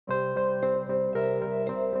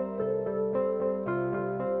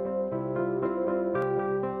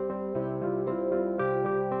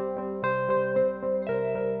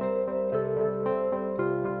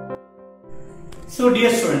So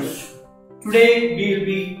dear students, today we will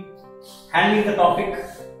be handling the topic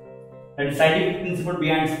that is scientific principle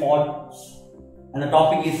behind sports, and the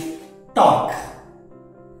topic is torque.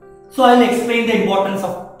 So I will explain the importance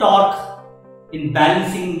of torque in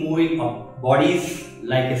balancing moving of bodies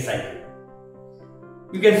like a cycle.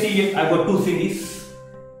 You can see I got two CDs,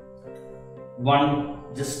 one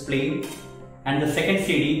just plain and the second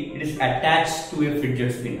CD it is attached to a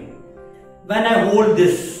fidget spinner. When I hold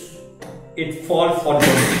this, it falls forward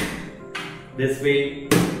this way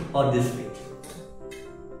or this way.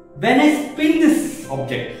 When I spin this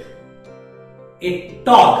object, a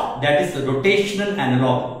torque, that is a rotational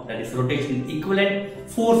analog, that is rotation equivalent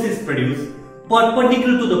force is produced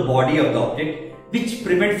perpendicular to the body of the object, which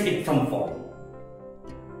prevents it from falling.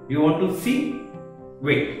 You want to see?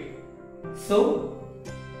 Wait. So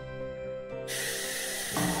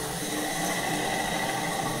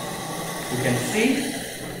you can see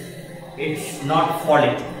it's not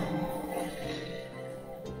falling.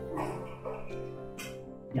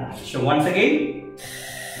 Yeah, so once again,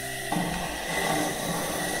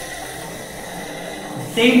 the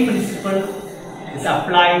same principle is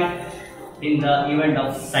applied in the event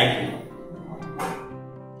of cycling.